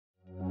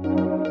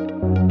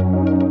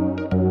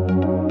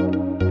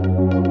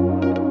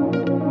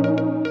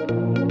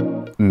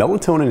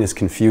Melatonin is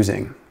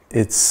confusing.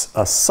 It's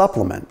a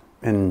supplement,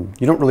 and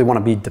you don't really want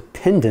to be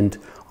dependent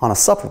on a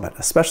supplement,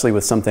 especially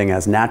with something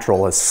as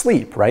natural as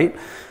sleep, right?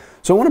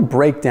 So I want to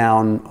break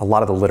down a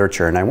lot of the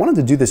literature, and I wanted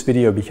to do this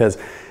video because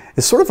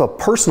it's sort of a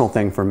personal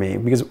thing for me,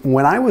 because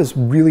when I was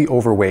really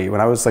overweight,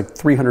 when I was like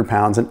 300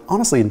 pounds, and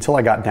honestly until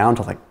I got down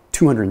to like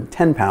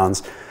 210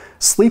 pounds,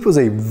 sleep was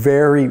a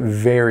very,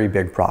 very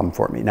big problem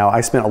for me. Now,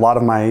 I spent a lot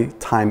of my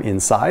time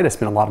inside, I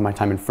spent a lot of my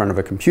time in front of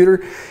a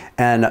computer,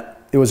 and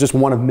it was just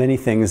one of many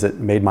things that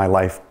made my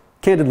life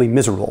candidly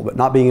miserable. But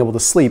not being able to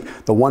sleep,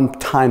 the one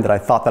time that I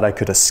thought that I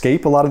could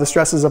escape a lot of the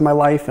stresses of my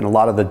life and a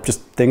lot of the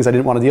just things I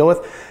didn't want to deal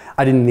with,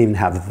 I didn't even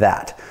have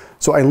that.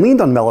 So I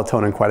leaned on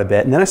melatonin quite a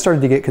bit, and then I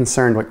started to get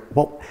concerned, like,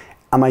 well,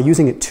 am I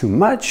using it too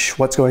much?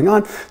 What's going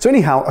on? So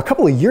anyhow, a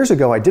couple of years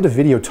ago, I did a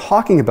video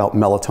talking about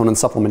melatonin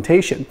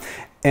supplementation,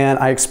 and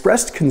I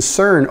expressed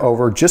concern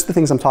over just the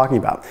things I'm talking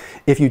about.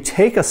 If you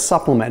take a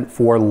supplement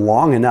for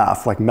long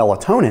enough, like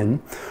melatonin,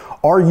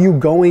 are you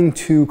going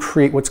to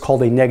create what's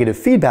called a negative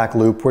feedback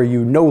loop where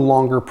you no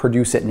longer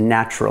produce it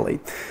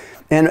naturally?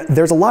 And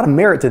there's a lot of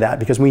merit to that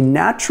because we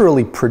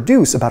naturally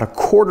produce about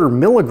 1/4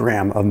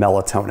 milligram of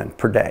melatonin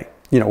per day.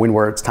 You know, when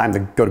it's time to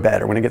go to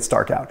bed or when it gets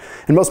dark out.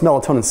 And most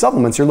melatonin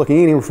supplements, you're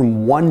looking anywhere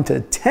from 1 to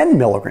 10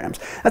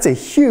 milligrams. That's a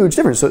huge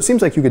difference. So it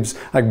seems like you could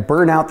like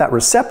burn out that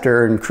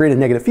receptor and create a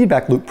negative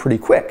feedback loop pretty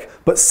quick.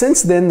 But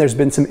since then, there's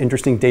been some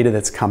interesting data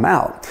that's come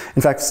out.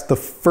 In fact, the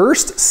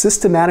first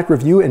systematic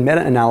review and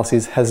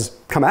meta-analysis has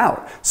come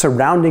out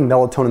surrounding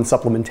melatonin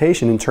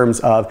supplementation in terms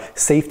of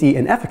safety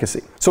and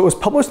efficacy. So it was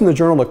published in the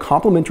journal of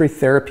Complementary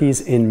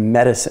Therapies in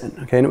Medicine.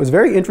 Okay, and it was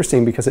very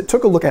interesting because it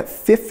took a look at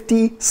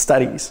 50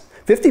 studies.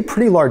 50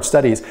 pretty large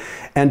studies,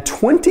 and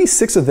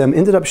 26 of them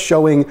ended up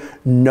showing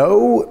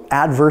no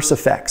adverse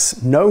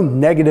effects, no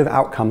negative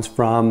outcomes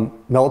from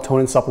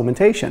melatonin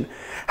supplementation.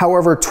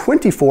 However,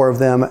 24 of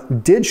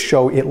them did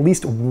show at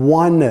least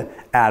one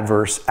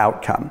adverse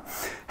outcome.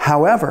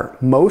 However,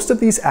 most of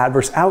these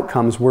adverse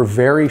outcomes were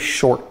very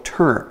short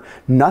term,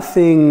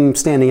 nothing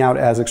standing out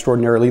as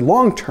extraordinarily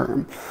long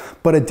term.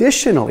 But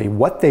additionally,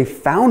 what they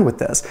found with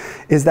this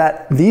is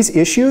that these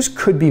issues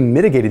could be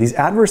mitigated, these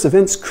adverse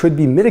events could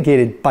be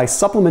mitigated by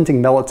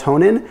supplementing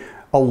melatonin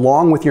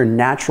along with your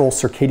natural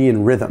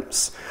circadian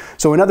rhythms.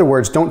 So in other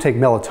words, don't take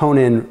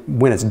melatonin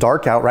when it's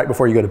dark out right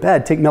before you go to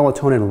bed. Take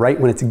melatonin right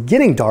when it's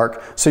getting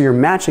dark so you're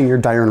matching your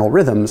diurnal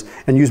rhythms,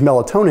 and use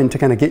melatonin to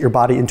kind of get your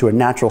body into a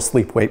natural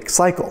sleep-wake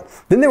cycle.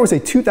 Then there was a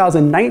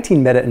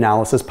 2019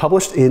 meta-analysis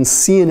published in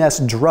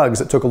CNS Drugs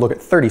that took a look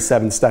at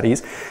 37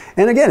 studies.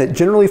 And again, it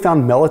generally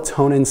found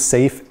melatonin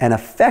safe and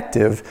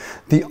effective.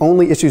 The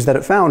only issues that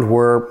it found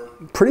were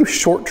pretty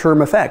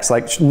short-term effects,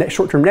 like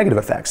short-term negative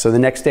effects. So the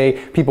next day,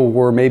 people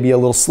were maybe a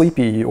little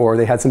sleepy, or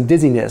they had some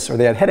dizziness, or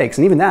they had headaches,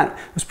 and even that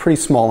was pretty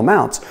small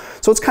amounts.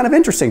 So it's kind of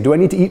interesting. Do I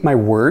need to eat my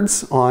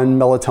words on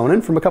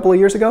melatonin from a couple of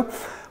years ago?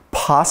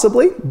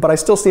 Possibly, but I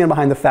still stand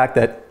behind the fact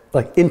that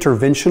like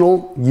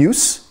interventional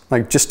use,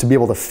 like just to be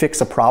able to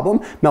fix a problem,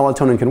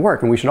 melatonin can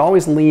work. And we should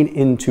always lean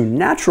into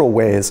natural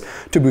ways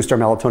to boost our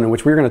melatonin,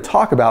 which we're going to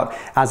talk about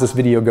as this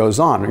video goes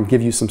on and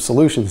give you some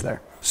solutions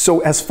there.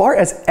 So as far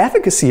as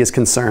efficacy is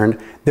concerned,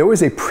 there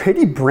was a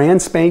pretty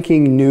brand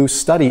spanking new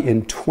study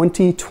in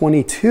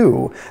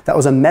 2022 that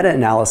was a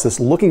meta-analysis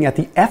looking at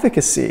the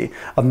efficacy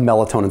of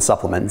melatonin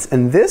supplements.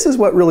 And this is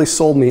what really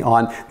sold me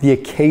on the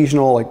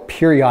occasional, like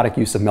periodic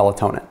use of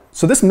melatonin.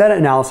 So this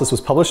meta-analysis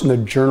was published in the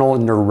journal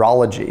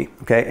Neurology,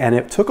 okay, and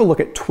it took a look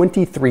at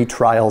 23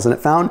 trials, and it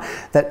found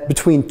that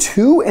between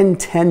 2 and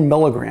 10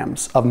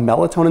 milligrams of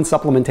melatonin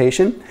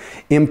supplementation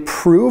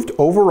improved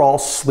overall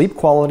sleep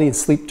quality and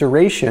sleep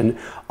duration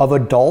of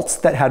adults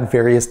that had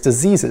various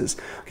diseases.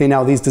 Okay,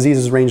 now these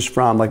diseases ranged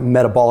from like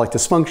metabolic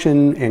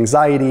dysfunction,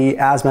 anxiety,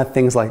 asthma,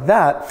 things like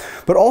that,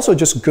 but also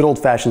just good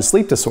old-fashioned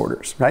sleep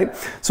disorders, right?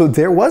 So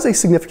there was a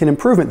significant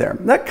improvement there.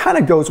 That kind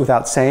of goes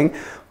without saying,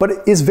 but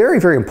it is very,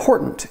 very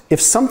important. If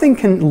something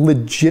can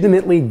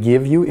legitimately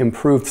give you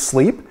improved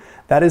sleep,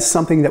 that is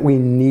something that we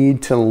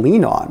need to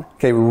lean on.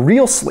 Okay,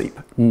 real sleep,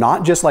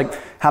 not just like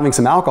having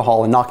some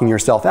alcohol and knocking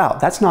yourself out.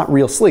 That's not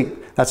real sleep.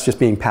 That's just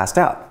being passed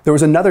out. There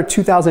was another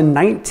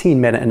 2019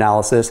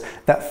 meta-analysis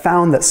that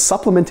found that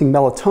supplementing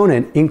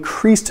melatonin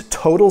increased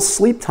total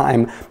sleep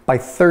time by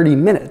 30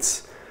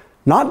 minutes.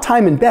 Not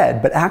time in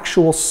bed, but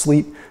actual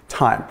sleep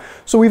time.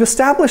 So we've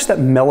established that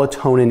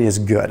melatonin is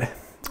good.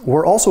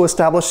 We're also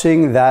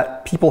establishing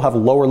that people have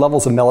lower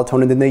levels of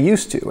melatonin than they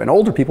used to, and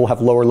older people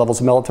have lower levels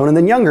of melatonin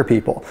than younger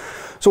people.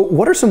 So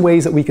what are some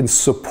ways that we can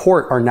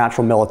support our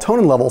natural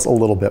melatonin levels a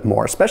little bit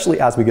more, especially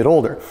as we get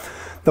older?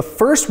 The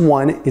first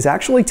one is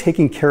actually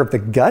taking care of the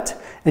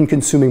gut and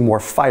consuming more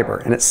fiber.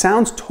 And it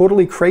sounds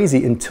totally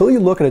crazy until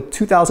you look at a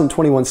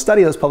 2021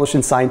 study that was published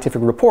in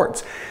Scientific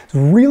Reports. It's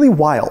really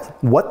wild.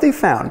 What they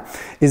found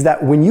is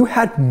that when you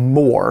had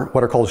more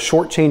what are called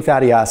short-chain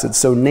fatty acids,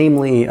 so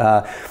namely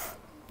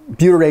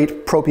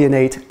butyrate,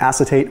 propionate,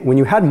 acetate, when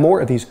you had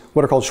more of these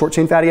what are called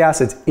short-chain fatty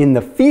acids in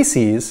the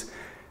feces,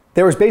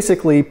 there was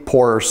basically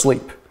poorer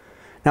sleep.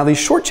 Now these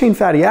short-chain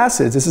fatty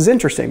acids, this is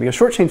interesting because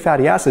short-chain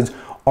fatty acids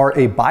are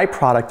a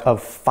byproduct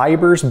of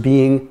fibers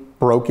being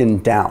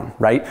broken down,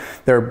 right?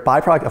 They're a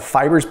byproduct of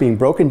fibers being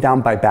broken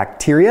down by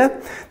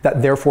bacteria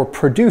that therefore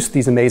produce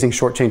these amazing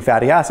short-chain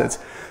fatty acids.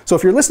 So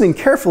if you're listening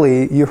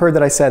carefully, you heard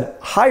that I said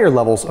higher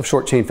levels of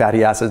short-chain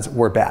fatty acids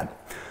were bad.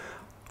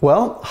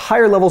 Well,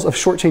 higher levels of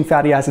short-chain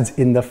fatty acids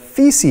in the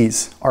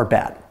feces are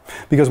bad,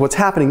 because what's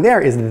happening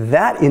there is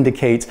that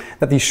indicates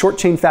that these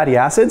short-chain fatty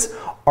acids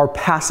are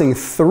passing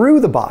through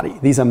the body.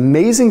 These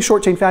amazing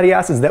short-chain fatty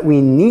acids that we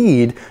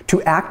need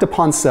to act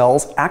upon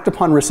cells, act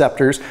upon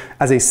receptors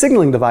as a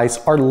signaling device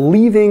are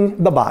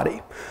leaving the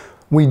body.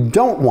 We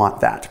don't want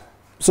that.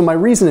 So my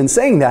reason in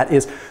saying that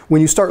is when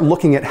you start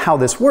looking at how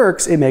this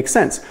works, it makes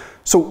sense.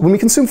 So when we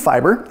consume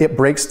fiber, it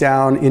breaks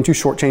down into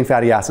short-chain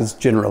fatty acids,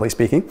 generally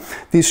speaking.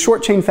 These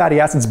short-chain fatty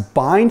acids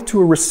bind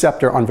to a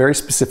receptor on very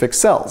specific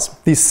cells.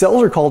 These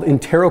cells are called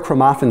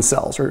enterochromaffin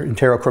cells, or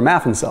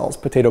enterochromaffin cells,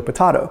 potato,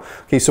 potato.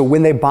 Okay, so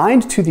when they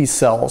bind to these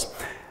cells,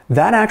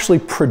 that actually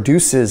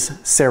produces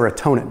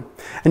serotonin.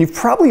 And you've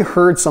probably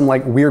heard some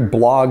like weird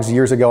blogs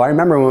years ago. I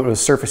remember when it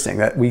was surfacing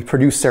that we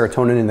produce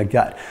serotonin in the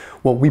gut.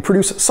 Well, we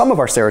produce some of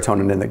our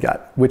serotonin in the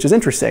gut, which is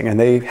interesting, and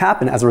they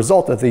happen as a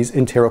result of these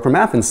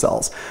enterochromaffin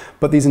cells.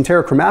 But these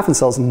enterochromaffin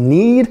cells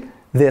need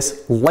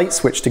this light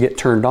switch to get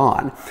turned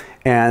on.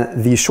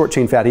 And these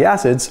short-chain fatty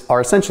acids are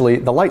essentially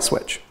the light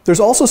switch. There's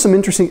also some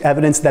interesting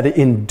evidence that it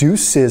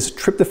induces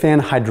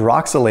tryptophan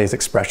hydroxylase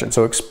expression.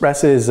 So it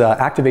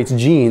activates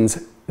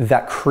genes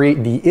that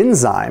create the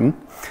enzyme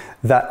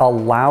that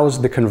allows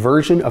the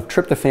conversion of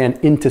tryptophan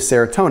into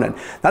serotonin.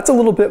 That's a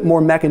little bit more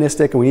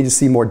mechanistic, and we need to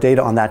see more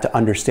data on that to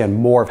understand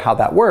more of how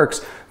that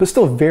works, but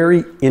still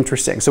very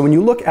interesting. So when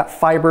you look at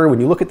fiber, when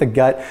you look at the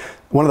gut,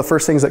 one of the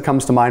first things that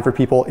comes to mind for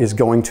people is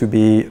going to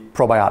be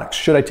probiotics.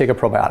 Should I take a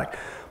probiotic?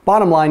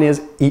 Bottom line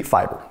is eat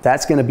fiber.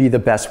 That's going to be the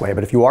best way.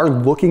 But if you are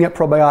looking at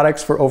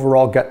probiotics for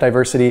overall gut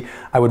diversity,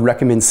 I would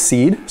recommend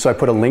Seed. So I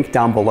put a link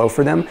down below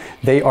for them.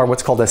 They are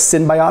what's called a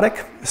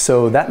synbiotic.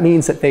 So that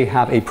means that they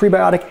have a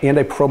prebiotic and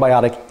a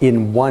probiotic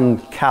in one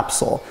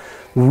capsule.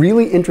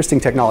 Really interesting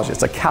technology.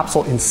 It's a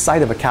capsule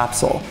inside of a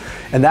capsule.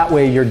 And that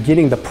way you're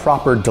getting the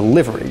proper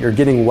delivery. You're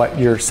getting what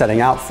you're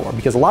setting out for.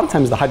 Because a lot of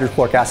times the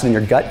hydrochloric acid in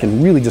your gut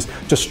can really just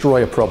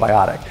destroy a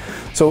probiotic.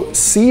 So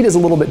Seed is a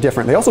little bit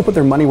different. They also put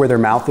their money where their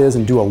mouth is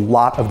and do a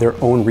lot of their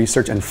own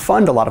research and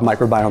fund a lot of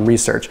microbiome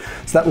research.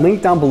 So that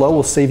link down below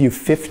will save you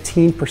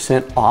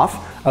 15%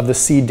 off of the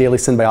Seed Daily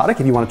Synbiotic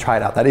if you want to try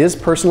it out. That is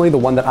personally the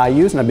one that I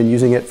use, and I've been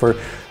using it for a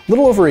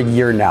little over a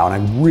year now, and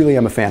I really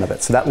am a fan of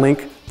it. So that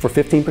link for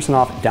 15%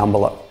 off down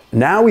below.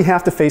 Now we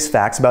have to face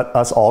facts about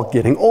us all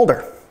getting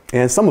older,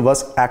 and some of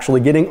us actually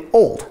getting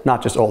old,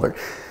 not just older.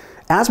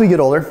 As we get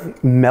older,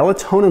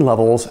 melatonin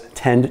levels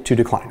tend to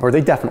decline, or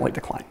they definitely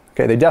decline.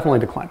 Okay, they definitely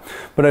decline.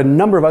 But a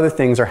number of other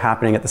things are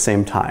happening at the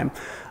same time.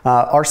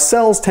 Our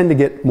cells tend to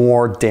get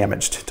more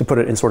damaged, to put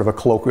it in sort of a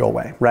colloquial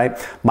way, right?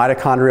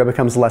 Mitochondria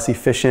becomes less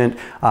efficient.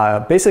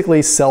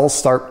 Basically, cells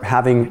start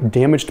having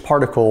damaged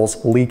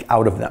particles leak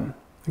out of them.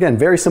 Again,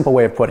 very simple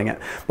way of putting it.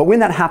 But when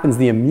that happens,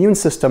 the immune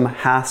system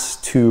has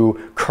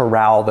to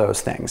corral those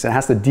things. It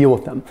has to deal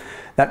with them.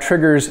 That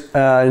triggers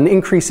an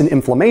increase in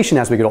inflammation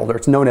as we get older.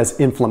 It's known as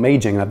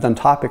inflammaging. I've done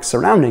topics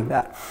surrounding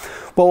that.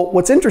 Well,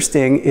 what's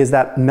interesting is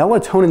that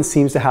melatonin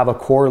seems to have a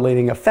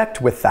correlating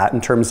effect with that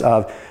in terms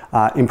of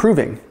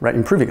improving.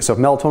 So if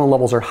melatonin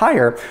levels are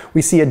higher,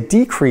 we see a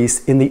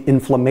decrease in the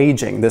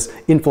inflammaging, this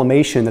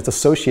inflammation that's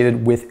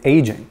associated with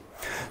aging.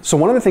 So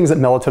one of the things that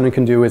melatonin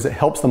can do is it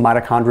helps the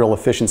mitochondrial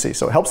efficiency.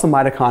 So it helps the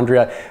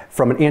mitochondria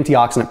from an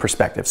antioxidant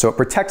perspective. So it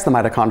protects the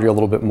mitochondria a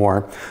little bit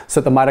more so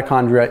that the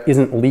mitochondria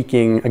isn't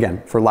leaking,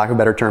 again, for lack of a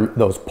better term,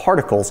 those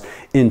particles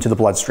into the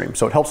bloodstream.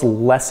 So it helps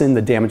lessen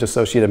the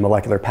damage-associated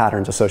molecular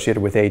patterns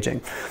associated with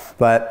aging.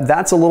 But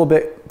that's a little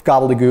bit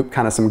gobbledygook,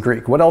 kind of some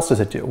Greek. What else does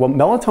it do? Well,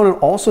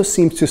 melatonin also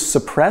seems to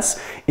suppress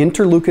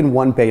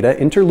interleukin-1 beta,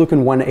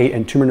 interleukin-1,8,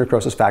 and tumor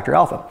necrosis factor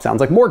alpha. Sounds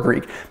like more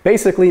Greek.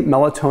 Basically,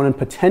 melatonin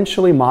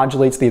potentially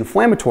modulates the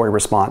inflammatory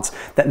response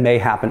that may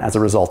happen as a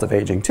result of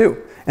aging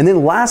too. And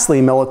then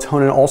lastly,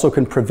 melatonin also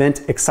can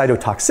prevent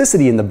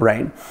excitotoxicity in the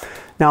brain.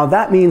 Now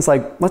that means,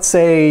 like, let's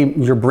say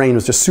your brain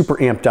was just super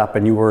amped up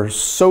and you were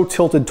so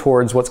tilted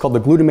towards what's called the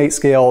glutamate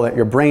scale that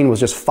your brain was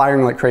just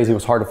firing like crazy. It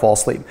was hard to fall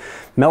asleep.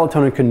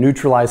 Melatonin can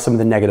neutralize some of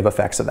the negative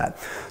effects of that.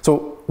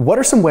 So what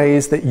are some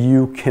ways that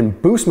you can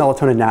boost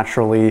melatonin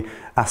naturally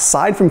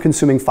aside from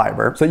consuming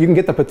fiber so that you can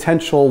get the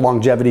potential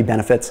longevity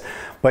benefits,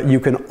 but you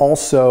can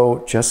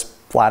also just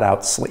flat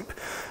out sleep?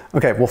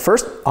 Okay, well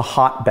first, a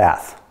hot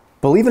bath.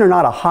 Believe it or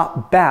not, a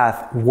hot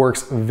bath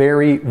works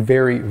very,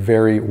 very,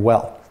 very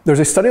well. There's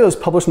a study that was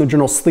published in the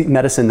journal Sleep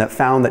Medicine that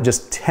found that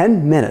just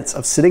 10 minutes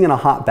of sitting in a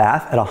hot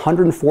bath at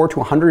 104 to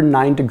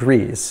 109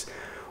 degrees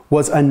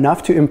was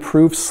enough to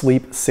improve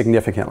sleep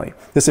significantly.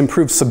 This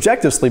improves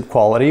subjective sleep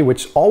quality,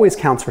 which always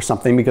counts for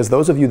something, because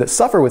those of you that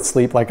suffer with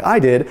sleep like I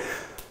did,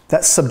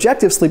 that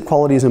subjective sleep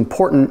quality is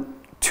important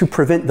to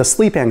prevent the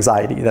sleep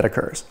anxiety that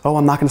occurs. Oh,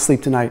 I'm not going to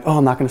sleep tonight. Oh,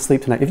 I'm not going to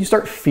sleep tonight. If you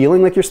start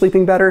feeling like you're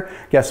sleeping better,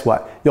 guess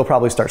what? You'll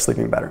probably start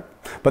sleeping better.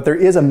 But there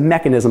is a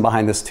mechanism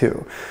behind this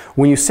too.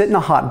 When you sit in a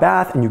hot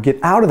bath and you get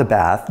out of the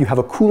bath, you have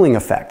a cooling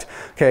effect.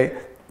 Okay?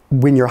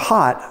 When you're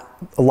hot,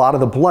 a lot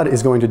of the blood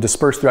is going to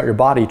disperse throughout your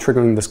body,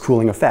 triggering this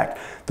cooling effect.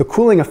 The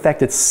cooling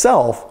effect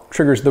itself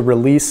triggers the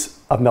release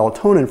of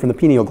melatonin from the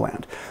pineal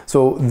gland.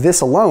 So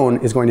this alone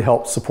is going to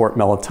help support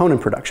melatonin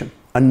production.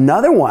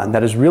 Another one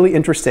that is really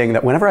interesting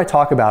that whenever I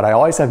talk about, I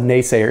always have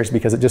naysayers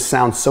because it just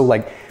sounds so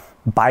like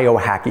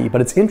biohacky,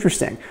 but it's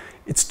interesting.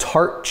 It's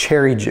tart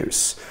cherry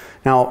juice.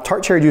 Now,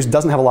 tart cherry juice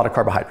doesn't have a lot of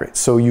carbohydrates,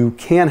 so you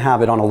can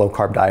have it on a low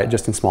carb diet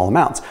just in small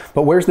amounts.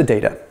 But where's the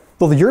data?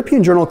 Well, the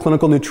European Journal of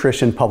Clinical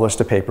Nutrition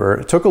published a paper.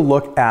 It took a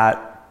look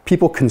at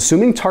people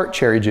consuming tart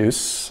cherry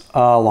juice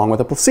along with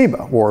a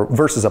placebo or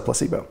versus a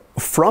placebo.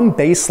 From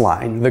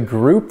baseline, the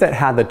group that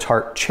had the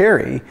tart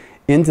cherry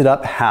ended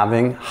up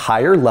having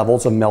higher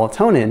levels of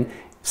melatonin,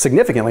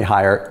 significantly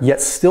higher, yet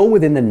still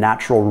within the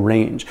natural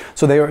range.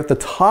 So they were at the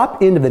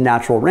top end of the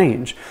natural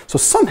range. So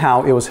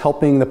somehow it was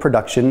helping the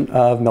production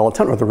of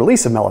melatonin or the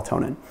release of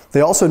melatonin.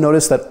 They also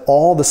noticed that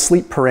all the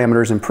sleep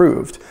parameters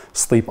improved.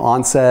 Sleep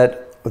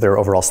onset, their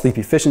overall sleep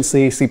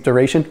efficiency, sleep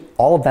duration,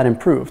 all of that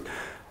improved.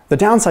 The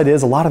downside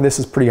is a lot of this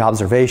is pretty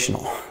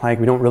observational. Like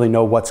we don't really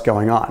know what's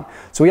going on.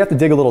 So we have to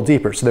dig a little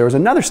deeper. So there was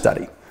another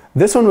study.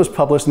 This one was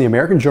published in the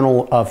American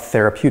Journal of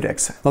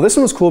Therapeutics. Now this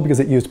one was cool because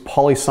it used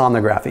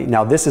polysomnography.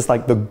 Now this is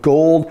like the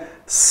gold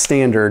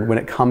standard when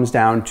it comes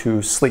down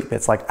to sleep.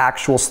 It's like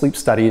actual sleep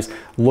studies,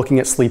 looking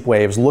at sleep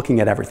waves, looking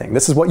at everything.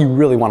 This is what you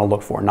really want to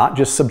look for, not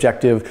just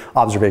subjective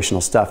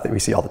observational stuff that we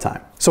see all the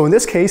time. So in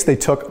this case, they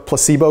took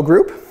placebo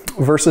group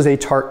versus a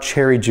tart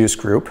cherry juice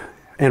group.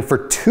 And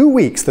for 2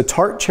 weeks, the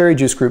tart cherry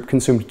juice group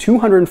consumed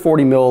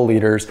 240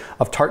 milliliters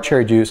of tart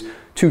cherry juice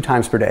 2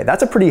 times per day.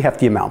 That's a pretty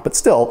hefty amount, but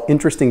still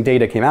interesting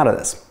data came out of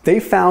this. They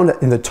found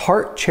that in the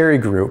tart cherry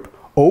group,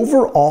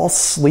 overall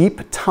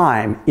sleep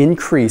time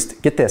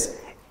increased, get this,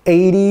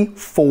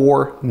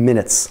 84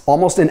 minutes,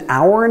 almost an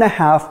hour and a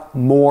half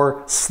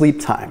more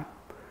sleep time.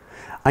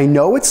 I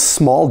know it's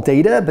small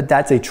data, but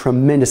that's a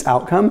tremendous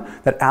outcome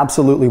that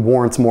absolutely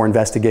warrants more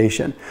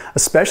investigation,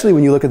 especially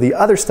when you look at the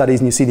other studies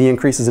and you see the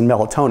increases in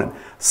melatonin.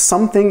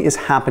 Something is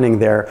happening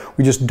there.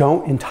 We just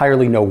don't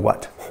entirely know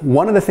what.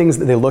 One of the things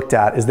that they looked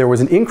at is there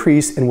was an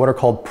increase in what are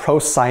called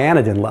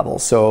procyanidin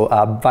levels, so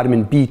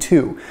vitamin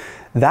B2.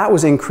 That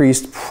was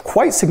increased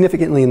quite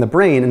significantly in the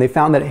brain, and they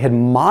found that it had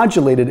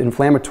modulated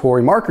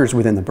inflammatory markers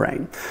within the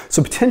brain.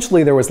 So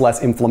potentially there was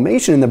less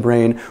inflammation in the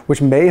brain,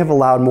 which may have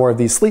allowed more of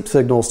these sleep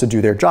signals to do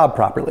their job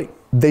properly.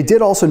 They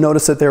did also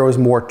notice that there was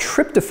more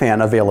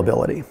tryptophan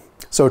availability.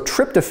 So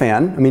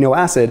tryptophan, amino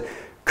acid,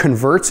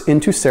 converts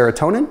into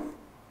serotonin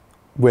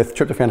with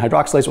tryptophan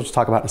hydroxylase, which we'll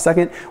talk about in a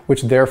second,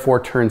 which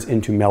therefore turns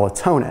into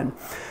melatonin.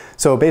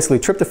 So basically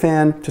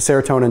tryptophan to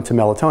serotonin to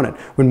melatonin.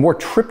 When more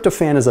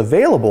tryptophan is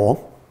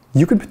available,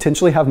 you could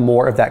potentially have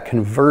more of that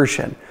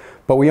conversion,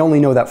 but we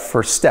only know that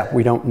first step.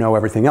 We don't know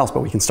everything else,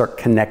 but we can start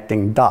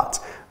connecting dots.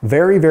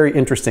 Very, very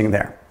interesting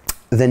there.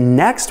 The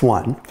next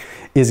one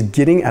is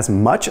getting as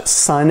much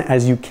sun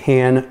as you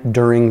can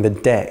during the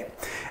day.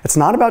 It's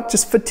not about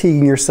just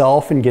fatiguing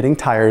yourself and getting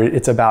tired.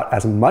 It's about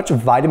as much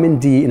vitamin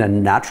D in a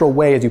natural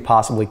way as you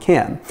possibly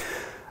can.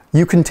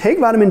 You can take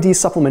vitamin D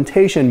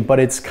supplementation, but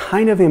it's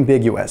kind of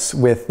ambiguous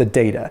with the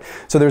data.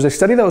 So there's a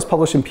study that was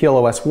published in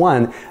PLOS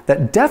One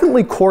that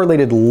definitely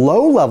correlated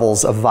low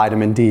levels of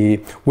vitamin D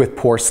with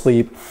poor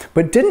sleep,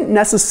 but didn't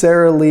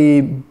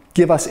necessarily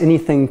give us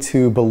anything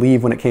to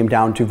believe when it came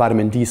down to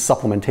vitamin D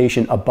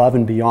supplementation above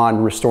and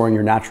beyond restoring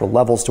your natural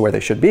levels to where they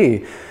should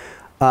be,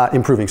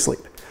 improving sleep.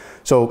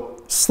 So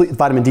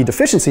vitamin D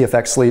deficiency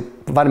affects sleep.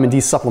 Vitamin D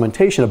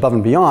supplementation above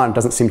and beyond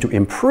doesn't seem to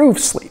improve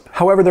sleep.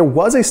 However, there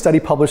was a study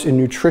published in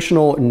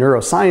Nutritional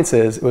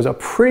Neurosciences. It was a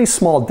pretty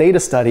small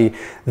data study.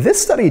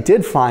 This study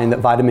did find that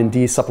vitamin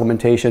D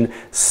supplementation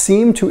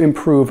seemed to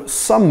improve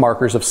some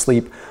markers of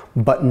sleep,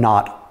 but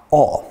not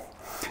all.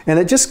 And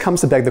it just comes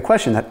to beg the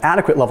question that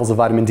adequate levels of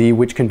vitamin D,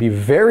 which can be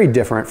very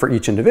different for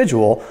each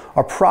individual,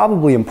 are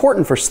probably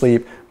important for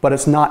sleep, but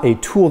it's not a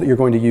tool that you're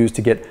going to use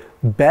to get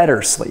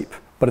better sleep,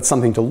 but it's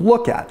something to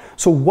look at.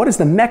 So what is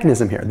the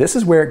mechanism here? This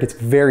is where it gets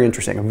very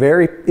interesting, a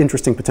very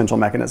interesting potential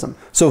mechanism.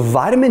 So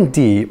vitamin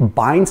D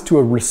binds to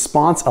a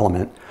response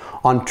element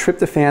on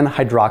tryptophan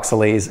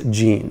hydroxylase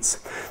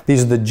genes.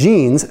 These are the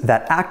genes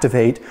that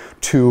activate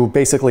to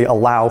basically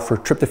allow for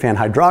tryptophan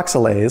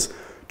hydroxylase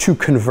to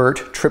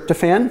convert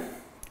tryptophan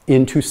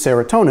into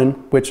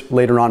serotonin, which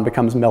later on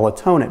becomes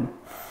melatonin.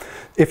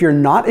 If you're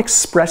not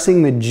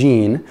expressing the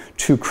gene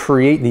to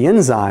create the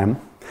enzyme,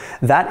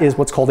 that is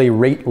what's called a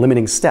rate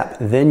limiting step.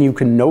 Then you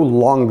can no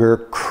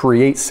longer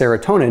create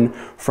serotonin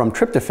from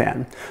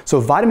tryptophan.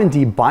 So vitamin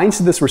D binds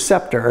to this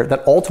receptor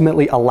that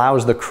ultimately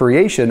allows the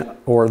creation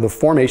or the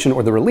formation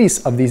or the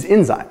release of these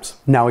enzymes.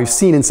 Now we've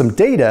seen in some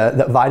data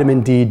that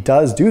vitamin D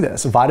does do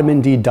this.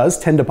 Vitamin D does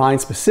tend to bind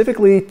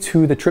specifically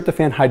to the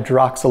tryptophan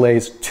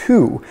hydroxylase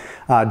 2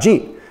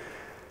 gene.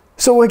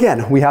 So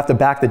again, we have to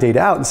back the data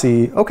out and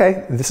see,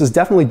 okay, this is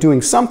definitely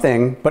doing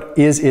something, but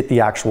is it the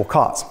actual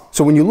cause?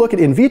 So when you look at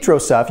in vitro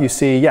stuff, you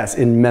see, yes,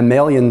 in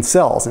mammalian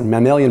cells, in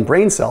mammalian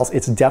brain cells,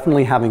 it's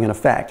definitely having an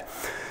effect.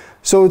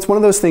 So it's one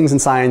of those things in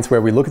science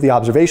where we look at the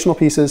observational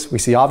pieces, we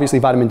see obviously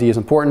vitamin D is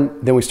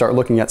important, then we start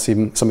looking at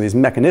some of these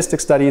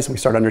mechanistic studies, we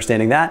start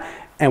understanding that,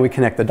 and we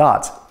connect the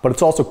dots. But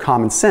it's also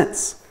common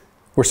sense.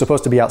 We're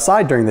supposed to be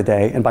outside during the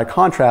day, and by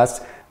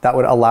contrast, that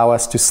would allow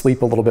us to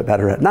sleep a little bit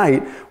better at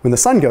night when the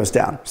sun goes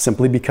down,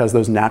 simply because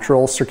those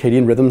natural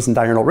circadian rhythms and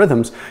diurnal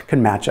rhythms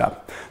can match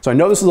up. So I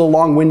know this is a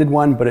long-winded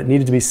one, but it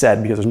needed to be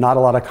said because there's not a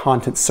lot of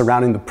content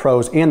surrounding the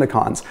pros and the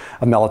cons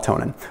of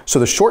melatonin. So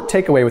the short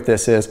takeaway with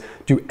this is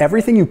do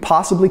everything you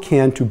possibly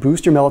can to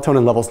boost your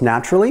melatonin levels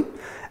naturally,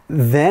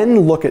 then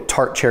look at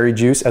tart cherry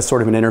juice as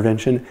sort of an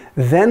intervention,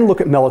 then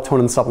look at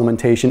melatonin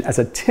supplementation as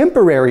a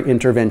temporary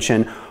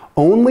intervention,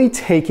 only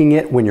taking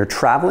it when you're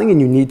traveling and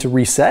you need to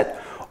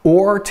reset,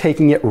 or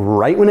taking it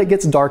right when it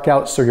gets dark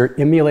out so you're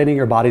emulating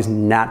your body's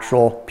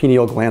natural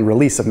pineal gland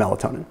release of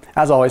melatonin.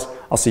 As always,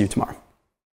 I'll see you tomorrow.